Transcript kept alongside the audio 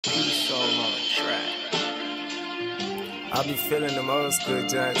soul on the track. I be feeling them old school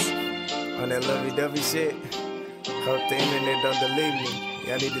joints on that lovey-dovey shit. Hope the internet don't delete me.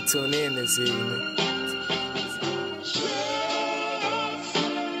 Y'all need to tune in this evening.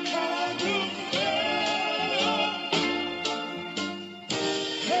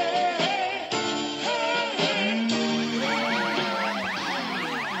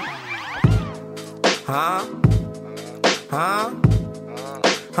 Huh? Huh?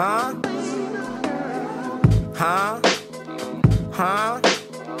 Huh? Huh? Huh?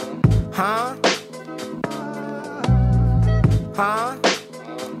 Huh? Huh?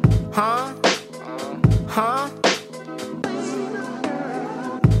 Huh? Huh?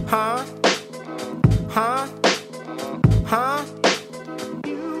 Huh? Huh? Huh?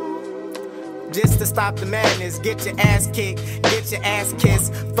 Just to stop the madness, get your ass kicked, get your ass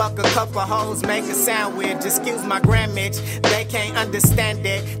kissed. Fuck a couple hoes, make a sound weird. Just excuse my grammage, they can't understand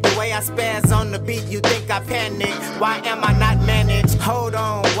it. The way I spaz on the beat, you think I panic. Why am I not managed? Hold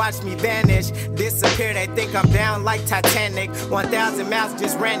on, watch me vanish. Disappear, they think I'm down like Titanic. 1,000 miles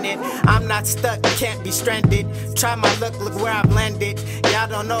just ran it. I'm not stuck, can't be stranded. Try my luck, look where I've landed. Y'all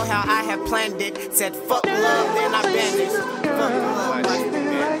don't know how I have planned it. Said fuck love, then I vanished. Fuck love, like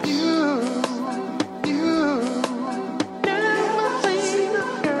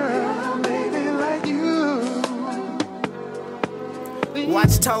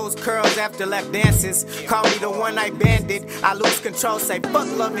watch toes curls after lap dances. Call me the one night bandit. I lose control, say fuck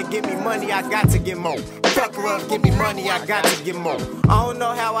love and give me money, I got to get more. Fuck love, give me money, I got to get more. I don't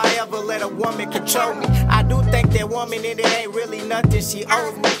know how I ever let a woman control me. I do think that woman and it ain't really nothing she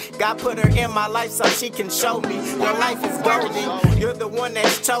owes me. God put her in my life so she can show me your life is golden. You're the one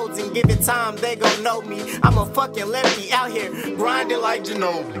that's chosen, give it time, they gon' know me. I'm a fucking lefty out here, grinding like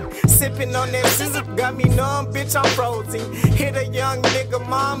Ginobili. Sipping on that scissor, got me numb, bitch, I'm frozen. Hit a young nigga,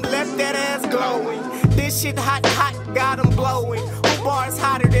 mom, left that ass glowing. This shit hot, hot, got them blowing. Who bars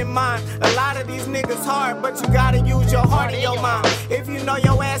hotter than mine? A lot of these niggas hard, but you gotta use your heart and your mind. If you know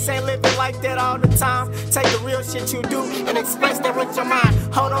your ass ain't living like that all the time, take the real shit you do and express that with your mind.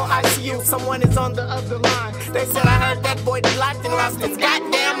 Hold on, I see you, someone is on the other line. They said I heard that boy Delott and lost his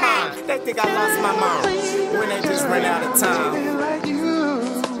goddamn mind. They think I lost my mind when they just ran out of time.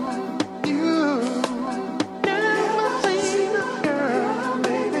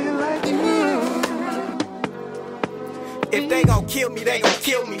 If they gon' kill me, they gon'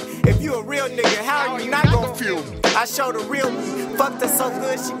 kill me. If you a real nigga, how are you not gon' feel me? I show the real me. Fucked her so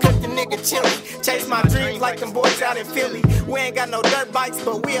good, she cooked the nigga chili. Chase my dreams like them boys out in Philly. We ain't got no dirt bikes,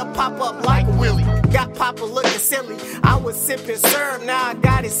 but we'll pop up like a Willie. Got Papa looking silly. I was sipping syrup, now I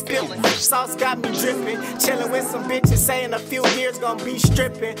got it spilling. Sauce got me dripping. Chilling with some bitches, saying a few years gon' be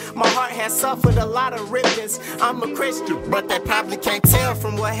stripping. My heart has suffered a lot of rippings. I'm a Christian, but they probably can't tell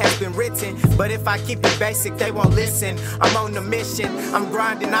from what has been written. But if I keep it basic, they won't listen. I'm on the mission, I'm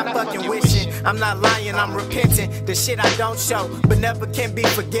grinding, I'm fucking wishing. I'm not lying, I'm repenting. The shit I don't show, but never can be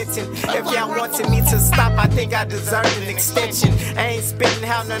forgetting. If y'all wanted me to stop, I think I deserve an extension. I ain't spitting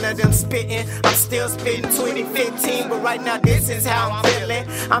how none of them spitting. I'm still spitting 2015, but right now this is how I'm feeling.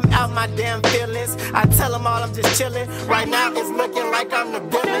 I'm out my damn feelings. I tell them all I'm just chilling. Right now it's looking like I'm the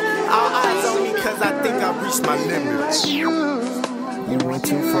villain. All eyes on me cause I think I've reached my limits. You went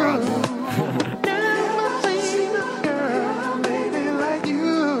too far, though.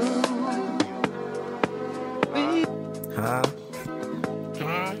 Huh?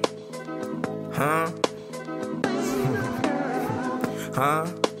 Huh? Huh? Huh?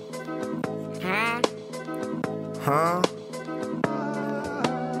 Huh?